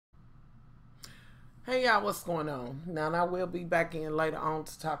Hey y'all, what's going on? Now I will be back in later on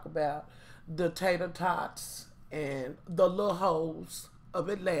to talk about the tater tots and the little hoes of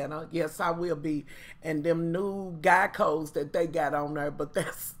Atlanta. Yes, I will be. And them new guy codes that they got on there. But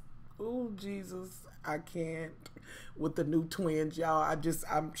that's, oh Jesus, I can't with the new twins, y'all.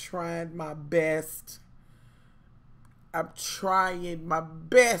 I'm trying my best. I'm trying my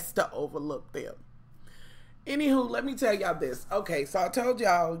best to overlook them. Anywho, let me tell y'all this. Okay, so I told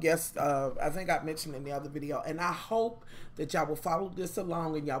y'all, yes, I think I mentioned in the other video, and I hope that y'all will follow this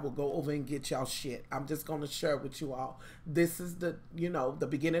along and y'all will go over and get y'all shit. I'm just going to share with you all. This is the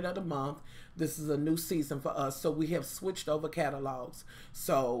beginning of the month. This is a new season for us, so we have switched over catalogs.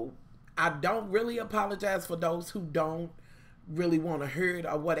 So I don't really apologize for those who don't really want to hear it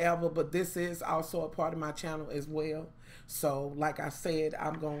or whatever, but this is also a part of my channel as well. So like I said,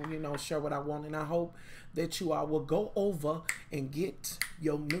 I'm going to share what I want, and I hope that you all will go over and get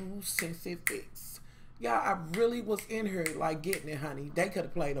your new SCENTSY fix. Yeah, I really was in here like getting it, honey. They could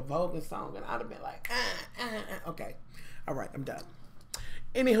have played a Vogue song and I'd have been like, okay. All right, I'm done.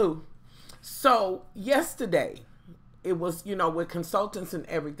 Anywho, so yesterday, it was, with consultants and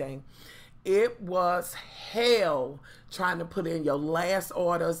everything, it was hell trying to put in your last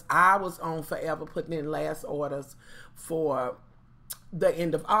orders. I was on forever putting in last orders for the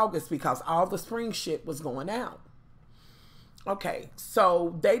end of August because all the spring shit was going out. Okay,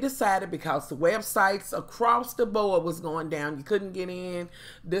 so they decided because the websites across the board was going down, you couldn't get in,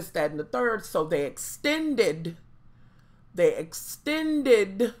 this, that, and the third, so they extended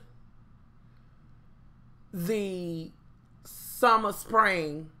the summer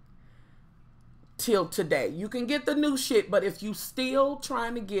spring till today. You can get the new shit, but if you still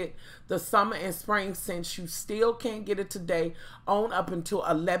trying to get the summer and spring scents, you still can't get it today on up until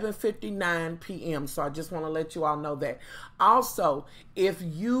 11:59 p.m. So I just want to let you all know that. Also, if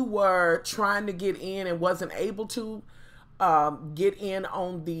you were trying to get in and wasn't able to get in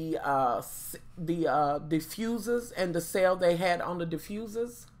on the diffusers and the sale they had on the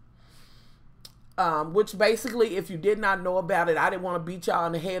diffusers, which basically, if you did not know about it, I didn't want to beat y'all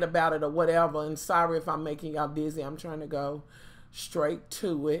in the head about it or whatever. And sorry if I'm making y'all dizzy. I'm trying to go straight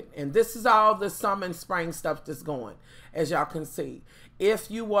to it. And this is all the summer and spring stuff that's going, as y'all can see. If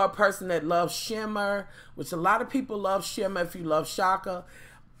you were a person that loves shimmer, which a lot of people love shimmer if you love Shaka,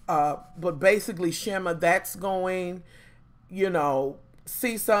 but basically shimmer, that's going,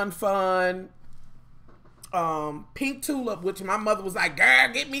 Sea Sun Fun, Pink Tulip, which my mother was like, girl,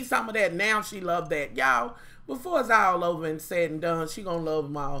 get me some of that. Now she loved that. Y'all, before it's all over and said and done, she gonna love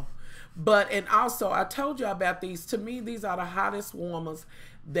them all. And also, I told you about these. To me, these are the hottest warmers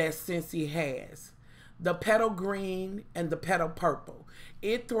that SCENTSY has. The petal green and the petal purple.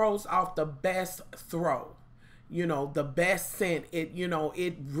 It throws off the best throw. The best scent. It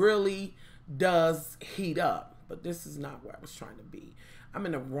really does heat up. But this is not where I was trying to be. I'm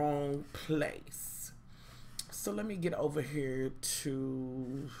in the wrong place. So let me get over here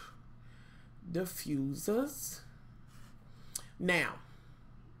to diffusers. Now,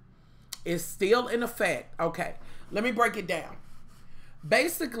 it's still in effect. Okay, let me break it down.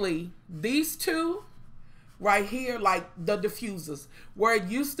 Basically, these two right here, like the diffusers, where it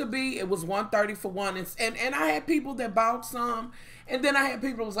used to be, it was $130 for one. And I had people that bought some, and then I had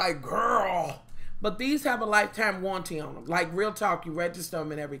people who was like, girl, but these have a lifetime warranty on them. Like real talk, you register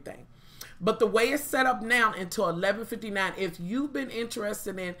them and everything. But the way it's set up now until 11:59, if you've been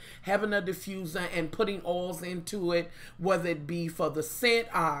interested in having a diffuser and putting oils into it, whether it be for the scent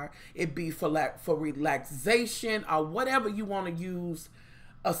or it be for relaxation or whatever you want to use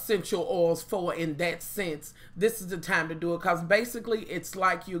essential oils for in that sense, this is the time to do it. Because basically it's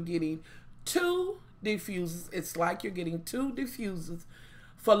like you're getting two diffusers. It's like you're getting two diffusers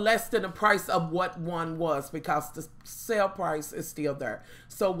for less than the price of what one was, because the sale price is still there.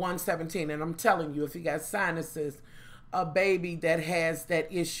 So $117. And I'm telling you, if you got sinuses, a baby that has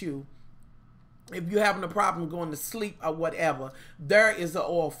that issue, if you're having a problem going to sleep or whatever, there is an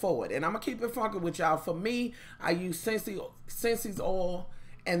oil for it. And I'm going to keep it funky with y'all. For me, I use SCENTSY's oil,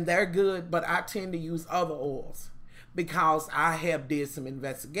 and they're good, but I tend to use other oils, because I have did some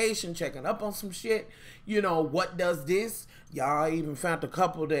investigation, checking up on some shit. What does this? Y'all even found a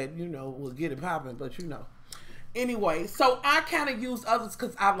couple that, will get it popping, but Anyway, so I kind of use others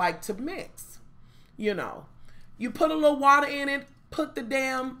because I like to mix. You put a little water in it, put the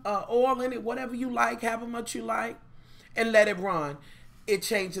damn oil in it, whatever you like, however much you like, and let it run. It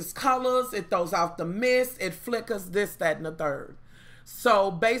changes colors, it throws out the mist, it flickers, this, that, and the third.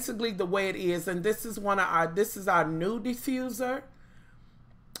 So basically the way it is, and this is our new diffuser,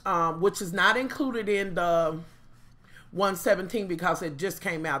 which is not included in the 117 because it just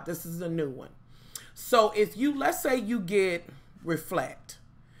came out. This is a new one. So if you, let's say you get Reflect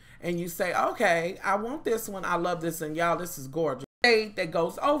and you say, okay, I want this one. I love this. And y'all, this is gorgeous. Shade that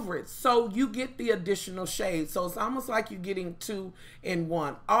goes over it. So you get the additional shade. So it's almost like you're getting 2 in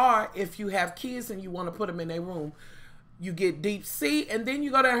 1. Or if you have kids and you want to put them in their room, you get Deep Sea, and then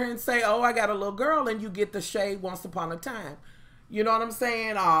you go down here and say, oh, I got a little girl, and you get the shade Once Upon a Time. You know what I'm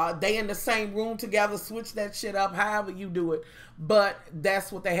saying? They in the same room together, switch that shit up, however you do it. But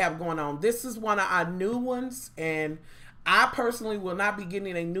that's what they have going on. This is one of our new ones, and I personally will not be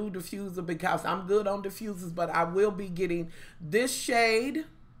getting a new diffuser because I'm good on diffusers, but I will be getting this shade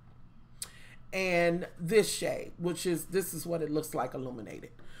and this shade, which is, this is what it looks like illuminated.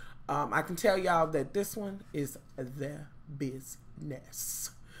 I can tell y'all that this one is the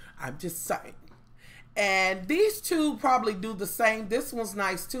business. I'm just saying. And these two probably do the same. This one's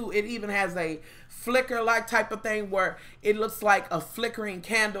nice too. It even has a flicker-like type of thing where it looks like a flickering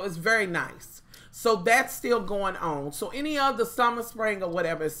candle. It's very nice. So that's still going on. So any other summer, spring, or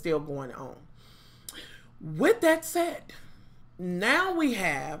whatever is still going on. With that said, now we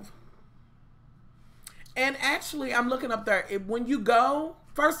have, and actually I'm looking up there, when you go,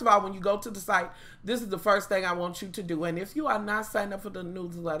 first of all, when you go to the site, this is the first thing I want you to do. And if you are not signed up for the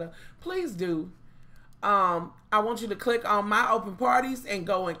newsletter, please do. I want you to click on My Open Parties and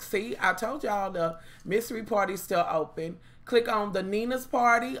go and see. I told y'all the mystery party is still open. Click on the Nina's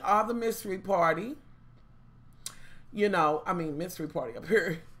party or the mystery party. You know, I mean mystery party up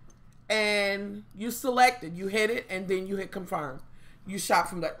here. And you select it. You hit it and then you hit confirm. You shop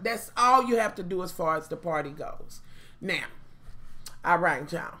from there. That's all you have to do as far as the party goes. Now, all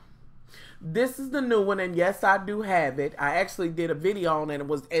right, y'all. This is the new one, and yes, I do have it. I actually did a video on it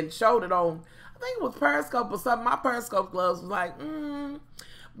and showed it on, I think it was Periscope or something. My Periscope gloves was like,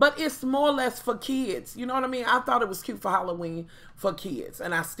 but it's more or less for kids. You know what I mean? I thought it was cute for Halloween for kids,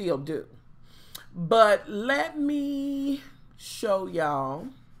 and I still do. But let me show y'all.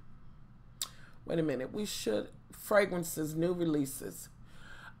 Wait a minute. We should, fragrances, new releases.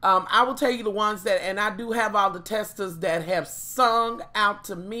 I will tell you the ones that, and I do have all the testers that have sung out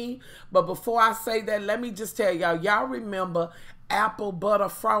to me. But before I say that, let me just tell y'all, y'all remember apple butter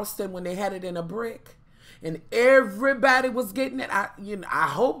frosting when they had it in a brick? And everybody was getting it. I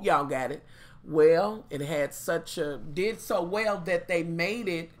hope y'all got it. Well, it had did so well that they made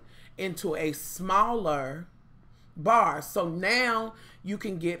it into a smaller bar. So now you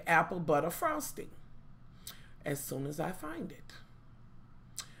can get apple butter frosting as soon as I find it.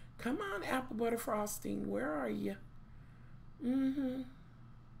 Come on, apple butter frosting. Where are you?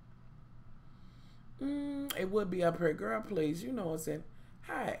 It would be up here. Girl, please. You know it's in.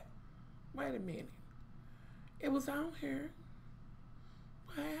 Hi. Wait a minute. It was on here.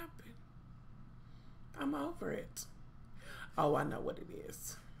 What happened? I'm over it. Oh, I know what it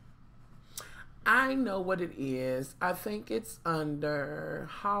is. I know what it is. I think it's under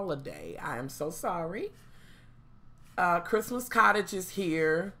holiday. I am so sorry. Christmas Cottage is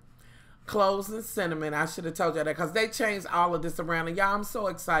here. Cloves and cinnamon. I should have told you that because they changed all of this around. And y'all, I'm so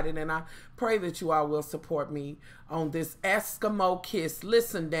excited. And I pray that you all will support me on this Eskimo Kiss.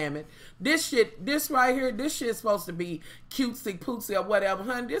 Listen, damn it. This right here, this shit is supposed to be cutesy pootsy or whatever.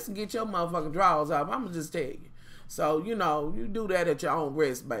 Honey, this can get your motherfucking drawers up. I'm going to just tell you. So, you know, you do that at your own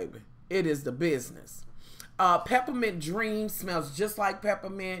risk, baby. It is the business. Peppermint Dream smells just like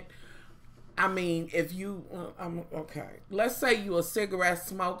peppermint. I mean, if you, okay, let's say you a cigarette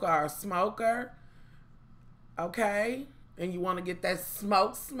smoker or a smoker, okay, and you want to get that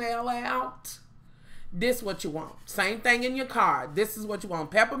smoke smell out, this what you want. Same thing in your car. This is what you want,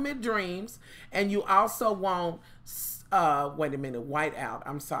 Peppermint Dreams, and you also want, wait a minute, White Out,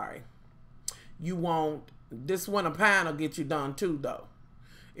 I'm sorry. You want, this one a pine will get you done too, though.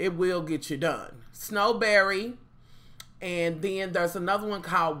 It will get you done. Snowberry, and then there's another one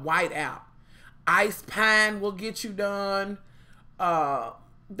called White Out. Ice Pine will get you done. The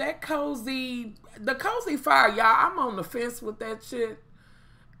Cozy Fire, y'all, I'm on the fence with that shit.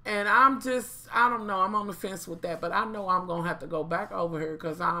 And I don't know, I'm on the fence with that. But I know I'm going to have to go back over here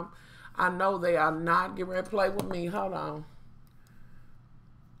because I know they are not getting ready to play with me. Hold on.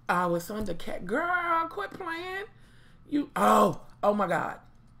 Oh, it's under cat. Girl, quit playing. Oh my God.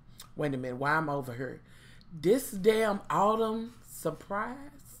 Wait a minute, why I'm over here? This damn autumn surprise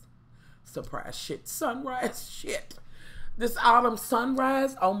shit, sunrise shit. This autumn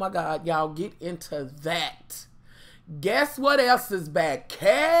sunrise, oh my God, y'all get into that. Guess what else is back?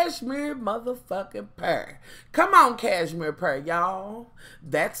 Cashmere motherfucking pear. Come on, Cashmere pear, y'all.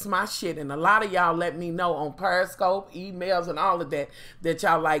 That's my shit. And a lot of y'all let me know on Periscope, emails, and all of that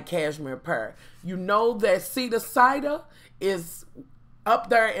y'all like Cashmere pear. You know that cedar cider is Up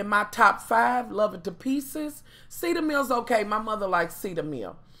there in my top 5, love it to pieces. Cedar Mill's okay. My mother likes Cedar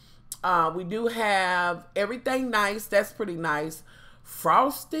Mill. We do have Everything Nice. That's pretty nice.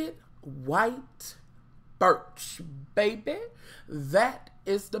 Frosted White Birch, baby. That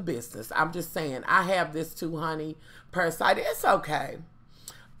is the business. I'm just saying. I have this too, honey. Parasite. It's okay.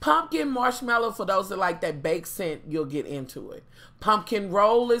 Pumpkin marshmallow, for those that like that baked scent, you'll get into it. Pumpkin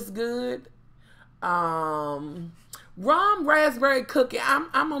roll is good. Rum raspberry cookie.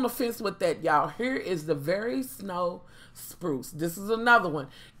 I'm on the fence with that, y'all. Here is the Very Snow Spruce. This is another one.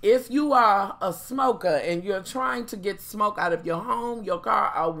 If you are a smoker and you're trying to get smoke out of your home, your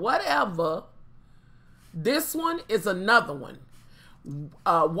car, or whatever, this one is another one.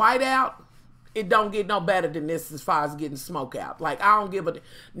 Whiteout, it don't get no better than this as far as getting smoke out. Like, I don't give a...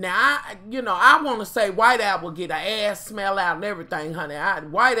 Now, I want to say whiteout will get an ass smell out and everything, honey.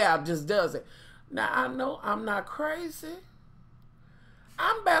 Whiteout just does it. Now, I know I'm not crazy.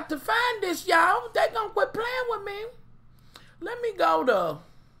 I'm about to find this, y'all. They gonna quit playing with me. Let me go to...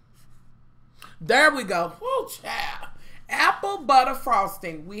 There we go. Woo, child. Apple butter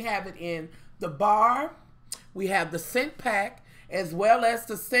frosting. We have it in the bar. We have the scent pack, as well as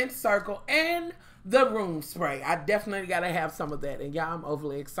the scent circle and the room spray. I definitely got to have some of that. And y'all, I'm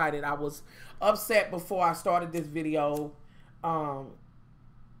overly excited. I was upset before I started this video.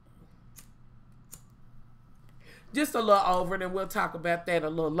 Just a little over it, and we'll talk about that a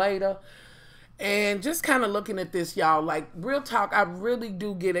little later. And just kind of looking at this, y'all, like, real talk, I really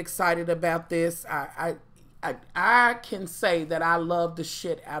do get excited about this. I can say that I love the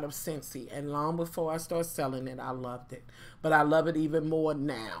shit out of SCENTSY, and long before I start selling it, I loved it. But I love it even more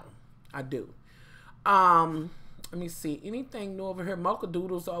now. I do. Let me see. Anything new over here? Mocha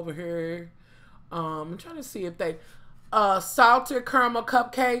Doodles over here. I'm trying to see if they... salted caramel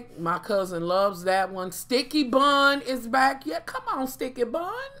cupcake. My cousin loves that one. Sticky bun is back. Yeah, come on, sticky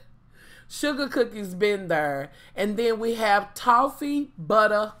bun. Sugar cookies been there. And then we have toffee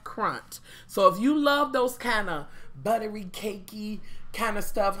butter crunch. So if you love those kind of buttery, cakey kind of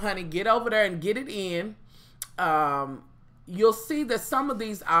stuff, honey, get over there and get it in. You'll see that some of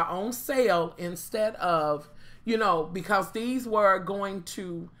these are on sale instead of, because these were going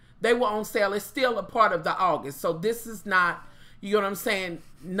to... They were on sale. It's still a part of the August. So this is not, you know what I'm saying,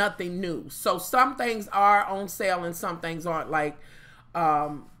 nothing new. So some things are on sale and some things aren't. Like,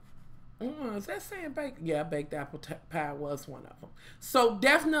 is that saying baked? Yeah, baked apple pie was one of them. So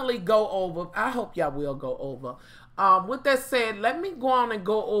definitely go over. I hope y'all will go over. With that said, let me go on and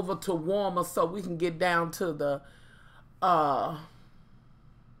go over to warmer so we can get down to the...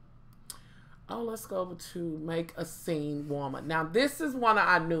 let's go over to Make a Scene warmer. Now, this is one of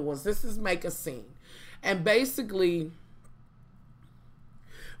our new ones. This is Make a Scene. And basically,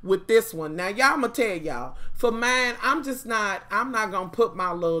 with this one, now, y'all, I'm going to tell y'all, for mine, I'm not going to put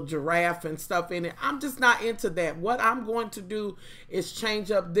my little giraffe and stuff in it. I'm just not into that. What I'm going to do is change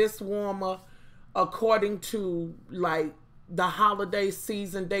up this warmer according to, like, the holiday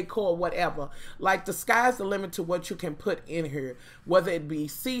season decor, whatever. Like, the sky's the limit to what you can put in here, whether it be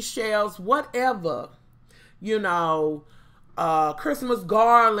seashells, whatever, Christmas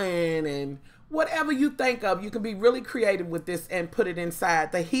garland and whatever you think of. You can be really creative with this and put it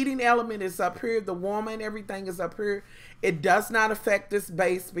inside. The heating element is up here. The warmer and everything is up here. It does not affect this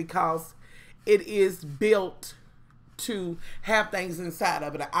base because it is built to have things inside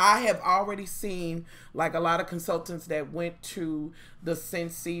of it. I have already seen, like, a lot of consultants that went to the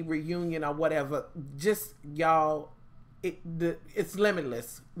SCENTSY reunion or whatever. Just, y'all, it's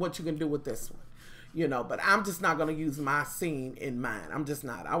limitless what you can do with this one, but I'm just not going to use my scene in mine. I'm just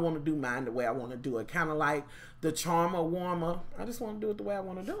not. I want to do mine the way I want to do it. Kind of like the Charmer warmer. I just want to do it the way I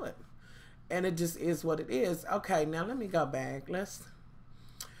want to do it. And it just is what it is. Okay, now let me go back. Let's...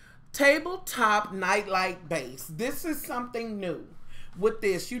 Tabletop nightlight base. This is something new with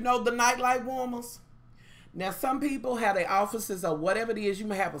this. The nightlight warmers. Now, some people have their offices or whatever it is. You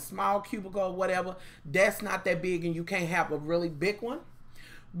may have a small cubicle or whatever. That's not that big and you can't have a really big one.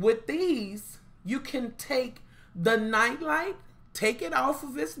 With these, you can take the nightlight, take it off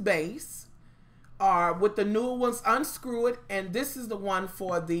of its base, or with the newer ones, unscrew it. And this is the one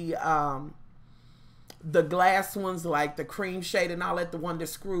for the glass ones, like the cream shade and all that, the one that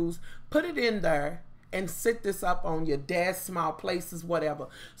screws. Put it in there and sit this up on your desk, small places, whatever.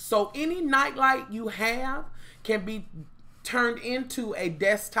 So any nightlight you have can be turned into a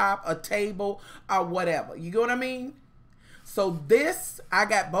desktop, a table, or whatever. You get what I mean? So this, I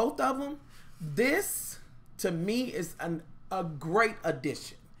got both of them. This, to me, is a great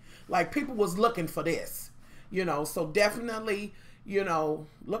addition. Like, people was looking for this, so definitely...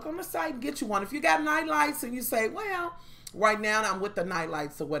 look on the site and get you one. If you got night lights and you say, well, Right now, I'm with the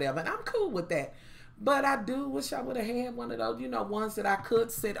nightlights or whatever, and I'm cool with that. But I do wish I would have had one of those, you know, ones that I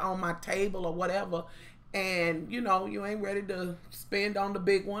could sit on my table or whatever. And, you know, you ain't ready to spend on the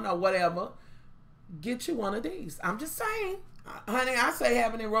big one or whatever. Get you one of these. I'm just saying. Honey, I say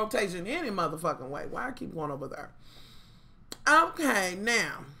have it in rotation any motherfucking way. Why I keep going over there? Okay,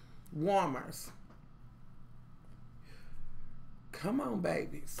 now, warmers. Come on,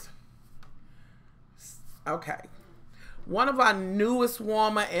 babies. Okay. One of our newest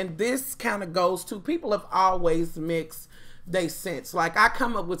warmer, and this kind of goes to, people have always mixed they scents. Like I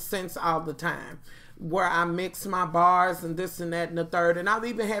come up with scents all the time where I mix my bars and this and that and the third. And I've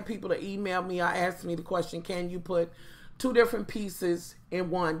even had people to email me or ask me the question, can you put 2 different pieces in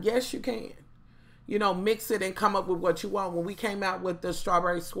one? Yes, you can. You know, mix it and come up with what you want. When we came out with the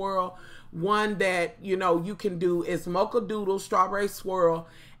strawberry swirl, one that, you know, you can do is mocha doodle, strawberry swirl,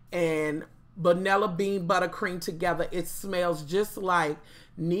 and vanilla bean buttercream together. It smells just like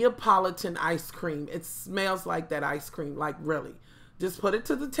Neapolitan ice cream. It smells like that ice cream, like really. Just put it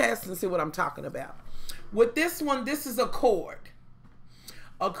to the test and see what I'm talking about. With this one, this is Accord.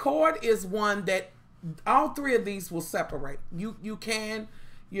 Accord is one that all 3 of these will separate. You can,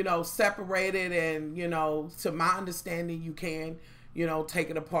 you know, separate it, and, you know, to my understanding, you can, you know, take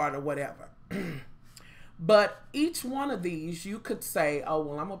it apart or whatever. But each one of these, you could say, oh,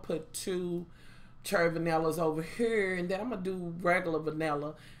 well, I'm going to put 2 cherry vanillas over here, and then I'm going to do regular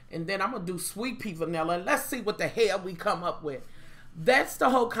vanilla, and then I'm going to do sweet pea vanilla, and let's see what the hell we come up with. That's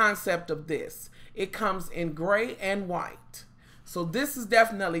the whole concept of this. It comes in gray and white. So this is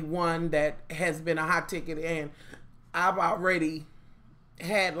definitely one that has been a hot ticket, and I've already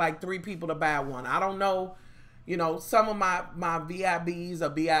had like 3 people to buy one. I don't know, you know, some of my VIBs or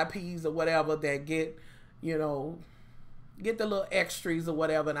VIPs or whatever that get, you know, get the little extras or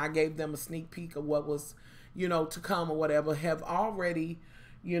whatever, and I gave them a sneak peek of what was, you know, to come or whatever, have already,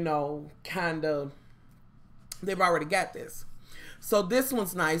 you know, kind of, they've already got this. So this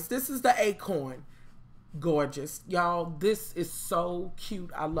one's nice. This is the Acorn. Gorgeous. Y'all, this is so cute.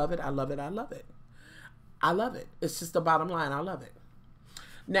 I love it. I love it. I love it. I love it. It's just the bottom line. I love it.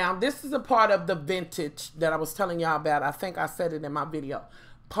 Now, this is a part of the vintage that I was telling y'all about. I think I said it in my video.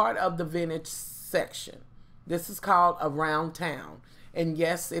 Part of the vintage section. This is called Around Town. And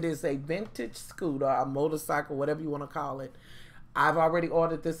yes, it is a vintage scooter, a motorcycle, whatever you want to call it. I've already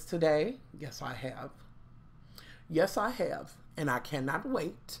ordered this today. Yes, I have. Yes, I have. And I cannot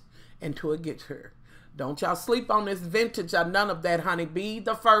wait until it gets here. Don't y'all sleep on this vintage or none of that, honey. Be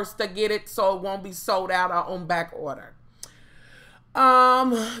the first to get it so it won't be sold out or on back order.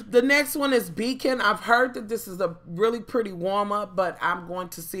 The next one is Beacon. I've heard that this is a really pretty warmer, but I'm going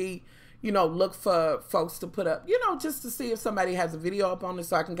to see, you know, look for folks to put up, you know, just to see if somebody has a video up on it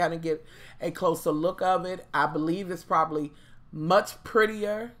so I can kind of get a closer look of it. I believe it's probably much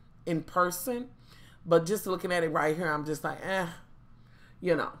prettier in person, but just looking at it right here, I'm just like,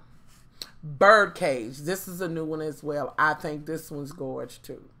 you know. Birdcage. This is a new one as well. I think this one's gorgeous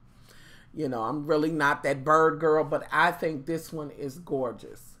too. You know, I'm really not that bird girl, but I think this one is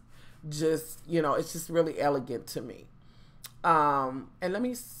gorgeous. Just, you know, it's just really elegant to me. And let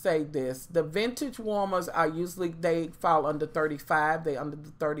me say this. The vintage warmers are usually, they fall under 35. They under the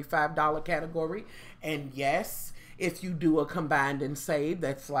 $35 category. And yes, if you do a combined and save,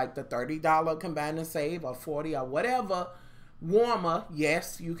 that's like the $30 combined and save or 40 or whatever warmer,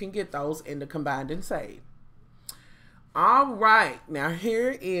 yes, you can get those in the combined and save. All right, now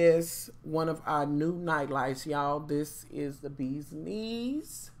here is one of our new nightlights, y'all. This is the Bee's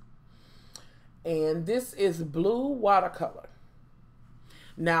Knees, and this is blue watercolor.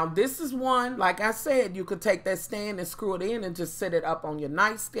 Now this is one, like I said, you could take that stand and screw it in and just set it up on your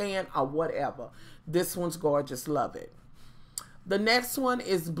nightstand or whatever. This one's gorgeous. Love it. The next one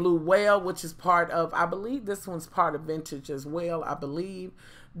is Blue Whale, which is part of, I believe this one's part of vintage as well, I believe.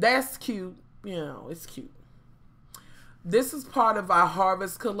 That's cute. You know, it's cute. This is part of our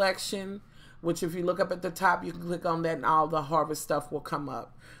Harvest collection, which if you look up at the top, you can click on that and all the Harvest stuff will come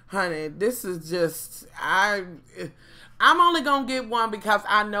up. Honey, this is just, I'm only going to get one because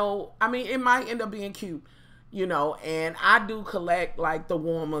I know, I mean, it might end up being cute, you know, and I do collect like the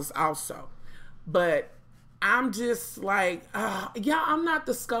warmers also. But I'm just like, yeah, I'm not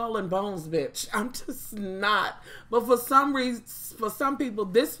the skull and bones bitch. I'm just not. But for some reason, for some people,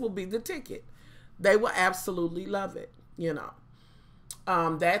 this will be the ticket. They will absolutely love it, you know.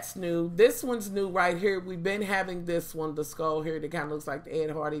 That's new. This one's new right here. We've been having this one, the skull here, that kind of looks like the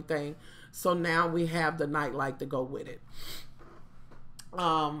Ed Hardy thing. So now we have the nightlight to go with it.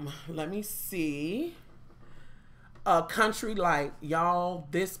 Let me see. Country Light, y'all,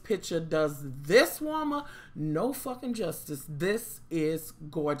 this picture does this warmer no fucking justice. This is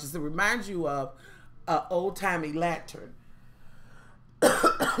gorgeous. It reminds you of an old-timey lantern.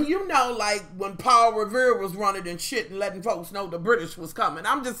 You know, like when Paul Revere was running and shit and letting folks know the British was coming.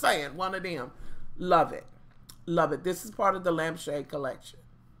 I'm just saying, one of them. Love it. Love it. This is part of the lampshade collection.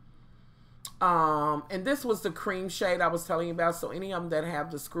 And this was the cream shade I was telling you about. So any of them that have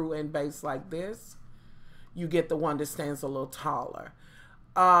the screw-in base like this, you get the one that stands a little taller.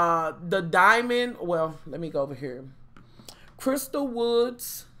 The diamond, well, let me go over here. Crystal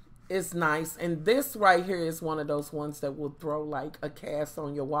Woods is nice. And this right here is one of those ones that will throw like a cast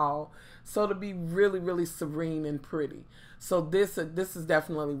on your wall. So to be really, really serene and pretty. So this is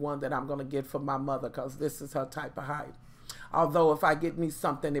definitely one that I'm going to get for my mother because this is her type of hype. Although if I get me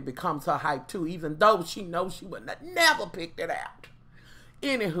something, it becomes her hype too, even though she knows she would have never picked it out.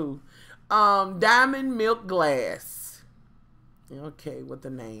 Anywho. Diamond Milk Glass. Okay, with the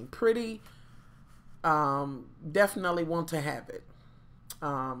name. Pretty. Definitely want to have it.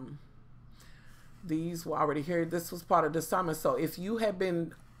 These were already here. This was part of the summer. So if you have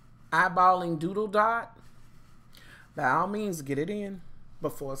been eyeballing Doodle Dot, by all means, get it in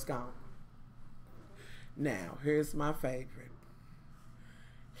before it's gone. Now, here's my favorite.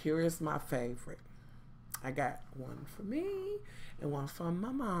 Here is my favorite. I got one for me and one from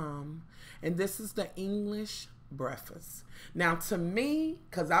my mom. And this is the English breakfast. Now, to me,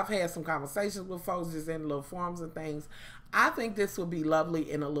 because I've had some conversations with folks just in little forums and things, I think this would be lovely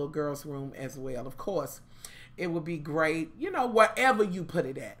in a little girl's room as well. Of course, it would be great, you know, wherever you put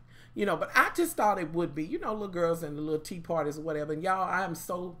it at. You know, but I just thought it would be, you know, little girls and the little tea parties or whatever. And y'all, I am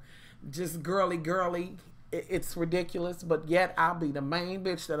so just girly. It's ridiculous, but yet I'll be the main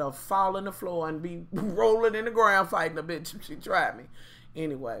bitch that'll fall on the floor and be rolling in the ground fighting a bitch if she tried me.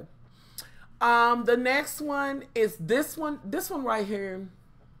 Anyway, the next one is this one. This one right here.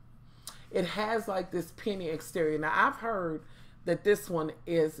 It has like this penny exterior. Now I've heard that this one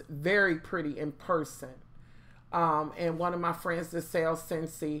is very pretty in person. And one of my friends that sells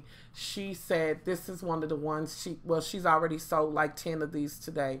SCENTSY, she said this is one of the ones she's already sold like 10 of these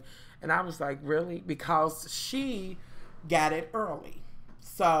today. And I was like, really? Because she got it early.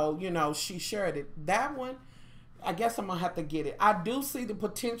 So, you know, she shared it. That one, I guess I'm going to have to get it. I do see the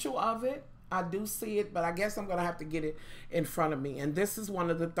potential of it. I do see it, but I guess I'm going to have to get it in front of me. And this is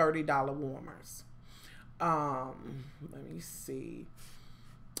one of the $30 warmers. Let me see.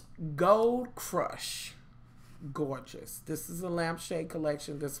 Gold Crush. Gorgeous. This is a lampshade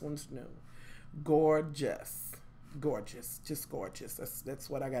collection. This one's new. Gorgeous. Gorgeous. Just gorgeous. That's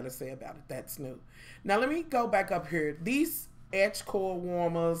what I got to say about it. That's new. Now, let me go back up here. These edge core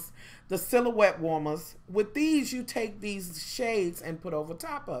warmers, the silhouette warmers, with these, you take these shades and put over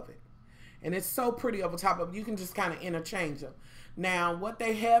top of it. And it's so pretty over top of it. You can just kind of interchange them. Now, what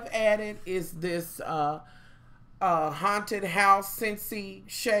they have added is this haunted house SCENTSY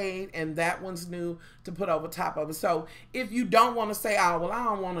shade, and that one's new to put over top of it. So if you don't want to say, oh, well, I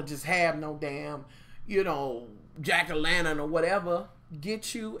don't want to just have no damn, you know, jack-o'-lantern or whatever,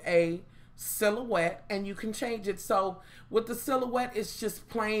 get you a silhouette and you can change it. So with the silhouette, it's just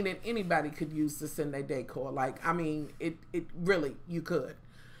plain and anybody could use this in their decor. Like, I mean, it really, you could,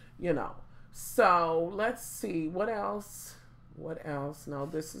 you know. So let's see, what else? No,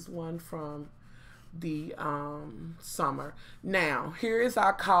 this is one from the summer. Now, here is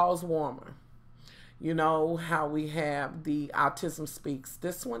our cause warmer. You know how we have the Autism Speaks.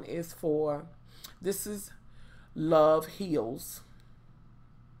 This one is for, this is Love Heals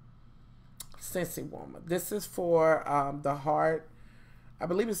SCENTSY warmer. This is for the heart. I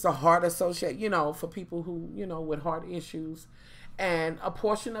believe it's the Heart Association, you know, for people who, you know, with heart issues. And a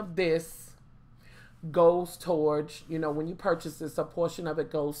portion of this goes towards, you know, when you purchase this, a portion of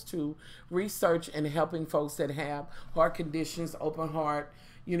it goes to research and helping folks that have heart conditions, open heart,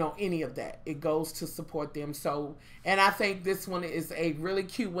 you know, any of that. It goes to support them. So, and I think this one is a really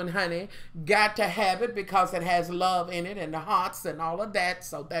cute one, honey. Got to have it because it has love in it and the hearts and all of that.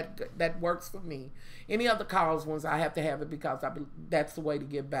 So that works for me. Any other cause ones, I have to have it because that's the way to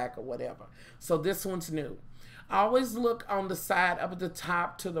give back or whatever. So this one's new. Always look on the side up at the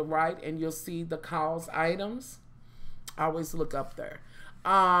top to the right and you'll see the cause items. Always look up there.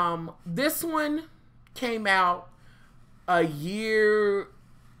 This one came out a year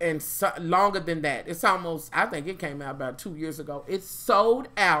and longer than that. It's almost, I think it came out about 2 years ago. It sold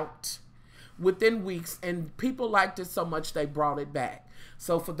out within weeks and people liked it so much they brought it back.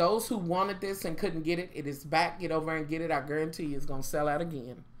 So for those who wanted this and couldn't get it, it is back. Get over and get it. I guarantee you it's going to sell out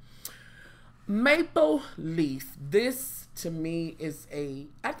again. Maple leaf. This to me is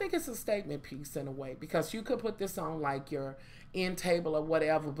I think it's a statement piece in a way, because you could put this on like your end table or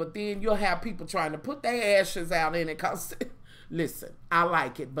whatever, but then you'll have people trying to put their ashes out in it because, listen, I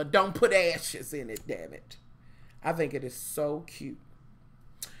like it, but don't put ashes in it, damn it. I think it is so cute.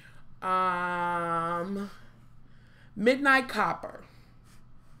 Midnight Copper.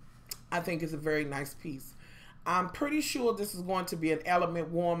 I think it's a very nice piece. I'm pretty sure this is going to be an element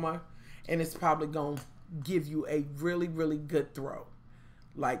warmer, and it's probably going to give you a really, really good throw.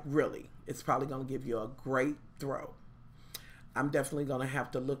 Like, really. It's probably going to give you a great throw. I'm definitely going to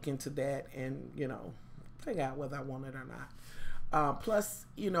have to look into that and, you know, figure out whether I want it or not. Plus,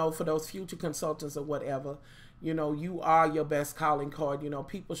 you know, for those future consultants or whatever, you know, you are your best calling card. You know,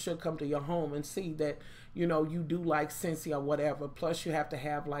 people should come to your home and see that, you know, you do like SCENTSY or whatever. Plus, you have to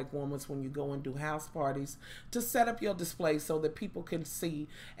have like warmers when you go and do house parties to set up your display so that people can see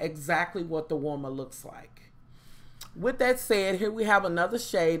exactly what the warmer looks like. With that said, here we have another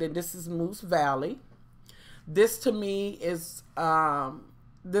shade, and this is Moose Valley. This to me is,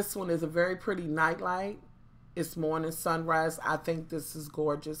 this one is a very pretty nightlight. It's morning sunrise. I think this is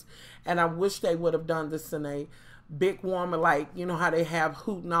gorgeous. And I wish they would have done this in a big warmer, like, you know how they have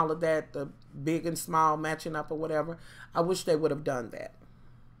hoot and all of that, the big and small matching up or whatever. I wish they would have done that.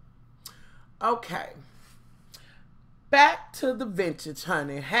 Okay. Back to the vintage,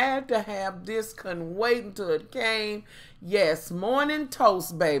 honey. Had to have this. Couldn't wait until it came. Yes, morning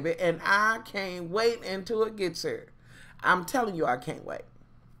toast, baby. And I can't wait until it gets here. I'm telling you, I can't wait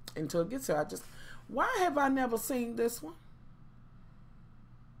until it gets here. Why have I never seen this one?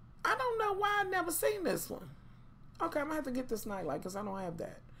 I don't know why I've never seen this one. Okay, I'm going to have to get this nightlight because I don't have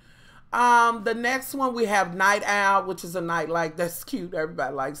that. The next one, we have Night Owl, which is a nightlight. That's cute.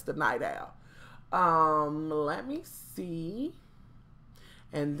 Everybody likes the Night Owl. Let me see.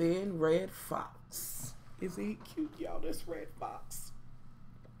 And then Red Fox. Is he cute, y'all? This Red Fox.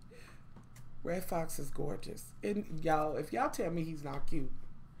 Red Fox is gorgeous. And y'all, if y'all tell me he's not cute.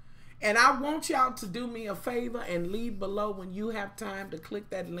 And I want y'all to do me a favor and leave below when you have time to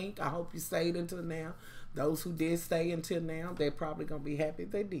click that link. I hope you stayed until now. Those who did stay until now, they're probably going to be happy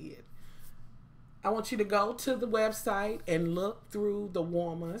they did. I want you to go to the website and look through the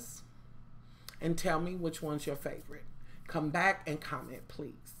warmers and tell me which one's your favorite. Come back and comment,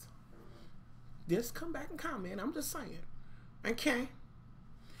 please. Just come back and comment. I'm just saying. Okay.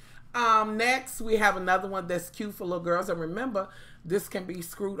 Next, we have another one that's cute for little girls. And remember, this can be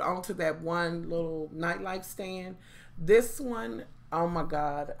screwed onto that one little nightlight stand. This one, oh my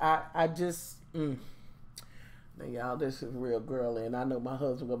God. I just, now y'all, this is real girly. And I know my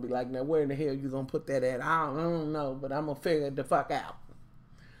husband going to be like, now where in the hell you going to put that at? I don't know, but I'm going to figure it the fuck out.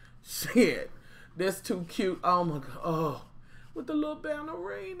 Shit. This too cute. Oh my God. Oh, with the little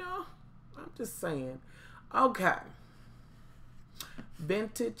ballerina. I'm just saying. Okay.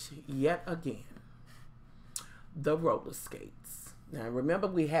 Vintage yet again. The roller skates. Now remember,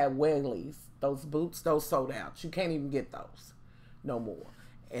 we had Whaley's. Those boots, those sold out. You can't even get those no more.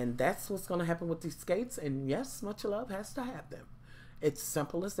 And that's what's going to happen with these skates. And yes, Much Love has to have them. It's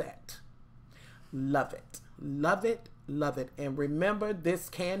simple as that. Love it. Love it. Love it. And remember, this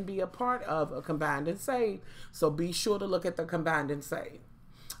can be a part of a combined and save. So be sure to look at the combined and save.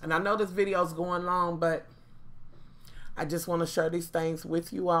 And I know this video is going long, but I just want to share these things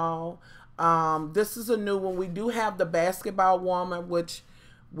with you all. This is a new one. We do have the basketball warmer, which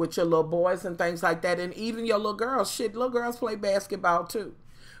with your little boys and things like that. And even your little girls. Shit, little girls play basketball too.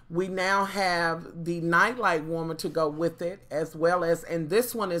 We now have the nightlight warmer to go with it, as well as, and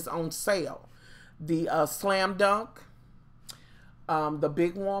this one is on sale. The Slam Dunk, the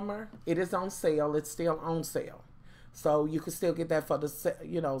big warmer, it is on sale. It's still on sale. So you can still get that for the,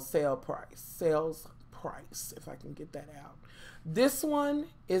 you know, sales price, if I can get that out. This one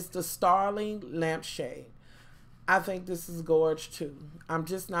is the Starling Lampshade. I think this is gorgeous too. I'm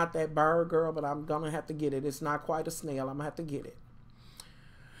just not that bird girl, but I'm going to have to get it. It's not quite a snail. I'm going to have to get it.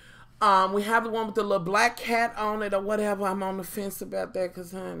 We have the one with the little black cat on it or whatever. I'm on the fence about that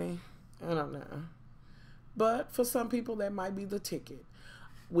because, honey, I don't know. But for some people, that might be the ticket.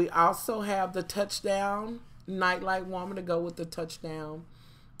 We also have the Touchdown Nightlight Warmer to go with the Touchdown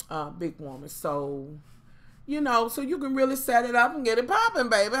Big Warmer. So, you know, so you can really set it up and get it popping,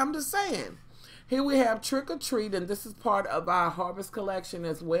 baby. I'm just saying. Here we have Trick or Treat, and this is part of our Harvest collection,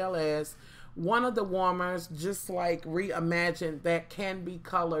 as well as one of the warmers, just like Reimagined, that can be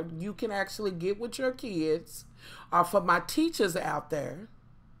colored. You can actually get with your kids, or for my teachers out there.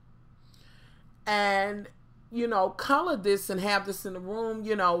 And you know, color this and have this in the room,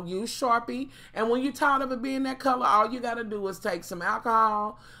 you know, use Sharpie. And when you're tired of it being that color, all you got to do is take some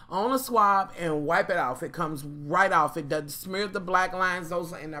alcohol on a swab and wipe it off. It comes right off. It doesn't smear the black lines.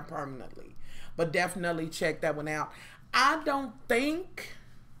 Those are in there permanently. But definitely check that one out. I don't think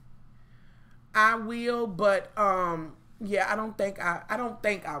I will, but yeah, I don't think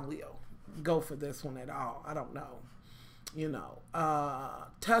I will go for this one at all. I don't know. You know,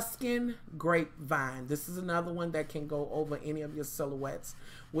 Tuscan Grapevine. This is another one that can go over any of your silhouettes,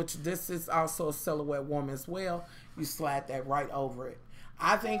 which this is also a silhouette warm as well. You slide that right over it.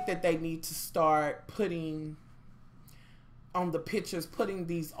 I think that they need to start putting on the pictures, putting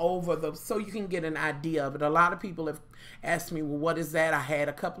these over the, so you can get an idea of it. A lot of people have asked me, well, what is that? I had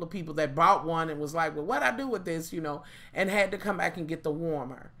a couple of people that bought one and was like, well, what I do with this, you know, and had to come back and get the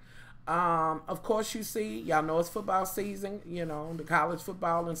warmer. Of course, you see, y'all know it's football season, you know, the college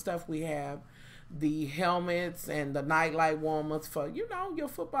football and stuff. We have the helmets and the nightlight warmers for, you know, your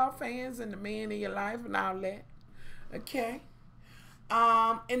football fans and the men in your life and all that. Okay.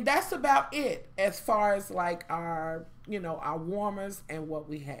 And that's about it as far as like our, you know, our warmers and what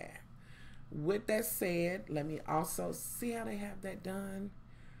we have. With that said, let me also see how they have that done.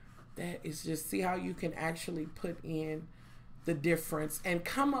 That is just, see how you can actually put in the difference and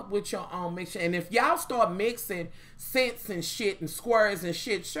come up with your own mixture. And if y'all start mixing scents and shit and squares and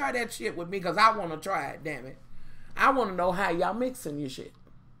shit, share that shit with me, because I want to try it, damn it. I want to know how y'all mixing your shit.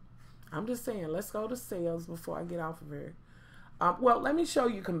 I'm just saying, let's go to sales before I get off of here. Well, let me show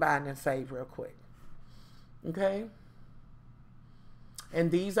you combine and save real quick. Okay?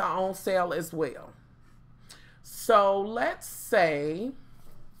 And these are on sale as well. So let's say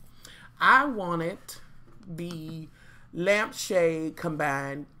I wanted the lampshade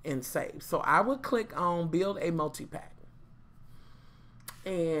combine and save. So I would click on build a multi-pack.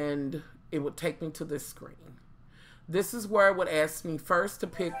 And it would take me to this screen. This is where it would ask me first to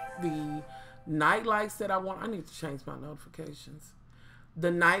pick the night lights that I want. I need to change my notifications.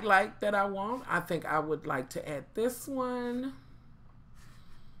 The night light that I want, I think I would like to add this one.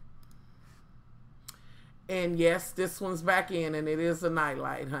 And yes, this one's back in, and it is a night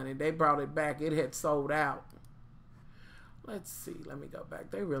light, honey. They brought it back. It had sold out. Let's see. Let me go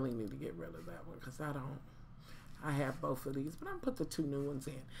back. They really need to get rid of that one because I have both of these, but I'm put the two new ones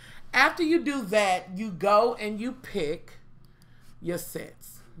in. After you do that, you go and you pick your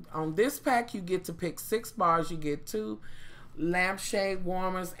scents. On this pack, you get to pick 6 bars. You get 2 lampshade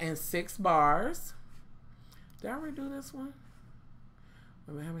warmers and 6 bars. Did I already do this one?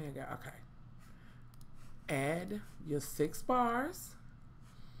 How many I got? Okay. Add your 6 bars.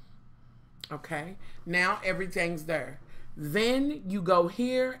 Okay. Now everything's there. Then you go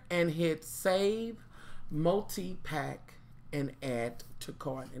here and hit save multi-pack and add to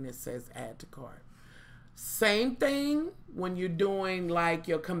cart. And it says add to cart. Same thing when you're doing like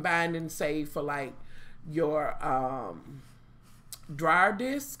your combine and save for like your dryer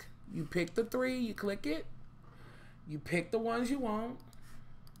disc. You pick the 3, you click it. You pick the ones you want.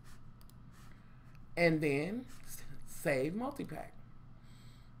 And then save multi-pack.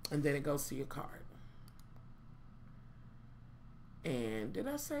 And then it goes to your cart. And did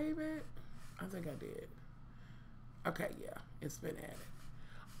I save it? I think I did. Okay, yeah, it's been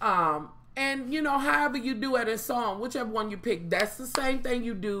added. And you know, however you do it, it's on whichever one you pick. That's the same thing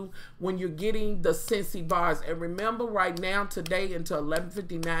you do when you're getting the SCENTSY bars. And remember, right now, today until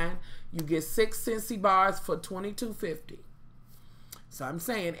 11:59, you get 6 SCENTSY bars for $22.50. So I'm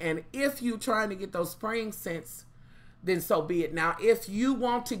saying, and if you're trying to get those spring scents, then so be it. Now, if you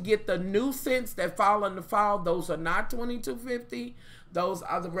want to get the new scents that fall in the fall, those are not $22.50. Those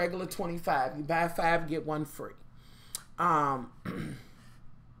are the regular $25. You buy 5, get 1 free. I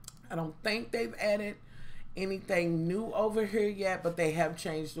don't think they've added anything new over here yet, but they have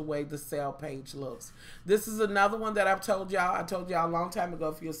changed the way the sale page looks. This is another one that I've told y'all. I told y'all a long time ago,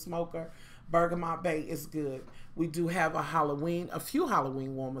 if you're a smoker, Bergamot Bay is good. We do have a few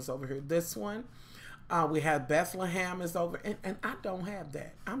Halloween warmers over here. This one. We have Bethlehem is over, and I don't have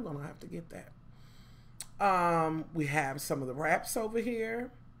that. I'm going to have to get that. We have some of the wraps over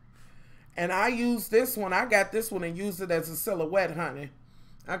here. And I use this one. I got this one and used it as a silhouette, honey.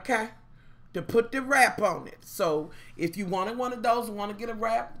 Okay? To put the wrap on it. So if you wanted one of those, want to get a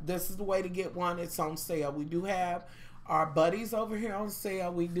wrap, this is the way to get one. It's on sale. We do have our buddies over here on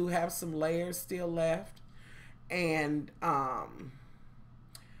sale. We do have some layers still left. And,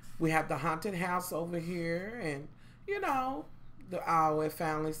 we have the haunted house over here, and you know, it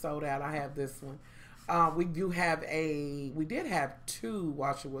finally sold out. I have this one. We did have 2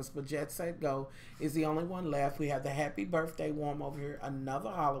 Wash Your Whisper. Jet Set Go is the only one left. We have the Happy Birthday warm over here, another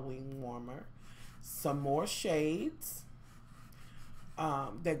Halloween warmer. some more shades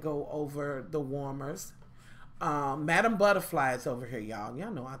that go over the warmers. Madam Butterfly is over here, y'all.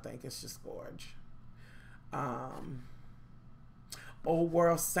 Y'all know I think it's just gorgeous. Old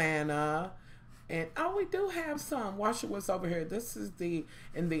World Santa. And oh, we do have some. Watch what's over here. This is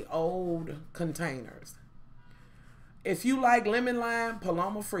in the old containers. If you like lemon lime,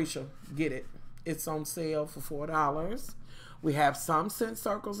 Paloma Freesia, get it. It's on sale for $4. We have some scent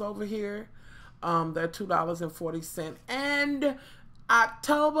circles over here. They're $2.40. And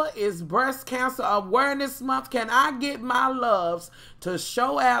October is Breast Cancer Awareness Month. Can I get my loves to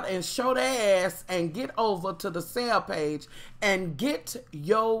show out and show their ass and get over to the sale page and get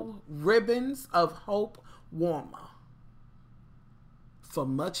your Ribbons of Hope warmer for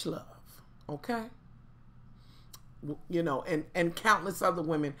much love, okay? You know, and countless other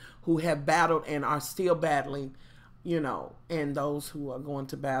women who have battled and are still battling, you know, and those who are going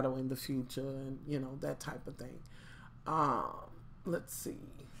to battle in the future, and, you know, that type of thing. Let's see.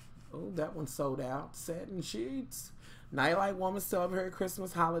 Oh, that one sold out. Satin sheets. Nightlight Woman still over here.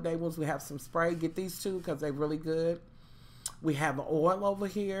 Christmas holiday ones. We have some spray. Get these two because they're really good. We have an oil over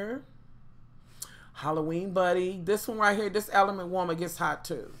here. Halloween Buddy. This one right here, this Element Woman gets hot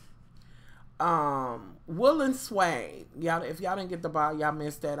too. Wool and Suede. Y'all, if y'all didn't get the ball, y'all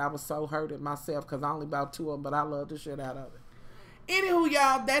missed that. I was so hurt at myself because I only bought 2 of them, but I love the shit out of it. Anywho,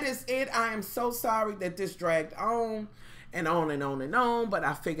 y'all, that is it. I am so sorry that this dragged on and on and on and on, but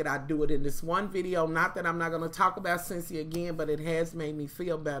I figured I'd do it in this one video. Not that I'm not going to talk about SCENTSY again, but it has made me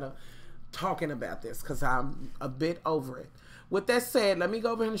feel better talking about this because I'm a bit over it. With that said, let me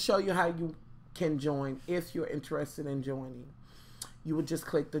go over and show you how you can join if you're interested in joining. You would just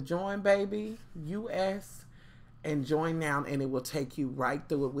click the Join Baby US and join now, and it will take you right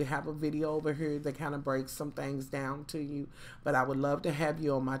through it. We have a video over here that kind of breaks some things down to you, but I would love to have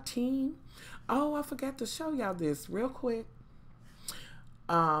you on my team. Oh, I forgot to show y'all this real quick.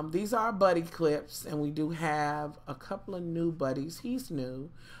 These are our buddy clips, and we do have a couple of new buddies. He's new.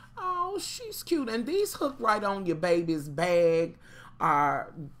 Oh, she's cute. And these hook right on your baby's bag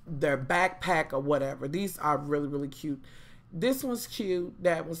or their backpack or whatever. These are really, really cute. This one's cute.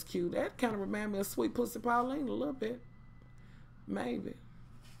 That was cute. That kind of reminded me of Sweet Pussy Pauline a little bit. Maybe.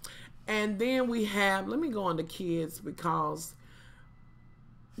 And then we have, let me go on to kids because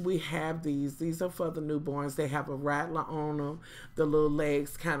we have these. These are for the newborns. They have a rattler on them. The little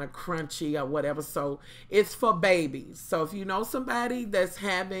legs kind of crunchy or whatever. So it's for babies. So if you know somebody that's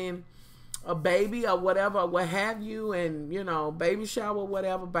having a baby or whatever, or what have you, and, you know, baby shower,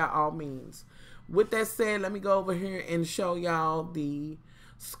 whatever, by all means. With that said, let me go over here and show y'all the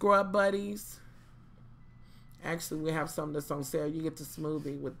Scrub Buddies. Actually, we have some that's on sale. You get the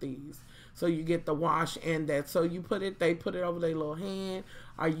smoothie with these. So you get the wash and that. So you put it, they put it over their little hand,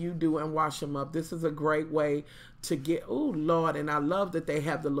 or you do and wash them up. This is a great way to get, oh Lord, and I love that they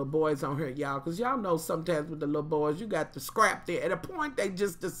have the little boys on here, y'all, because y'all know sometimes with the little boys, you got to scrap there. At a point, they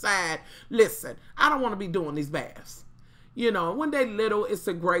just decide, listen, I don't want to be doing these baths. You know, when they're little, it's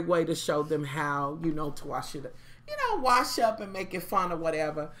a great way to show them how, you know, to wash it up. You know, wash up and make it fun or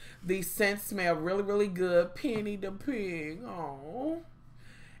whatever. These scents smell really, really good. Penny the Pig. Oh.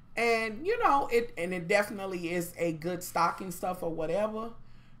 And, you know, it definitely is a good stocking stuff or whatever.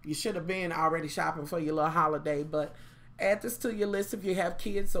 You should have been already shopping for your little holiday, but add this to your list if you have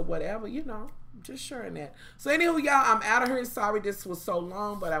kids or whatever, you know. Just sharing that. So anywho, y'all, I'm out of here. Sorry this was so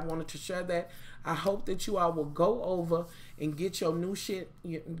long, but I wanted to share that. I hope that you all will go over and get your new shit.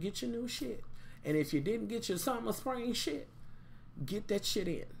 Get your new shit. And if you didn't get your summer, spring shit, get that shit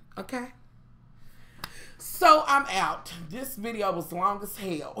in. Okay? So I'm out. This video was long as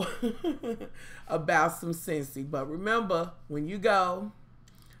hell about some SCENTSY. But remember, when you go,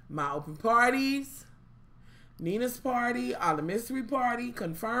 my open parties, Nina's party, or the mystery party,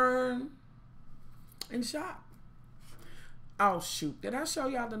 confirm, and shop. Oh, shoot. Did I show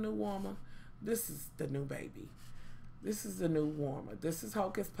y'all the new warmer? This is the new baby. This is the new warmer. This is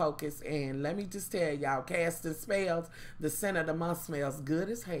Hocus Pocus. And let me just tell y'all, casting spells, the scent of the month smells good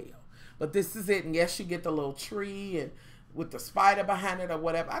as hell. But this is it. And yes, you get the little tree and with the spider behind it or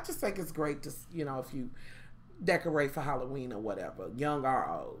whatever. I just think it's great to, you know, if you decorate for Halloween or whatever, young or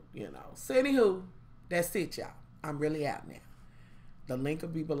old, you know. So anywho, that's it, y'all. I'm really out now. The link will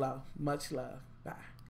be below. Much love. Bye.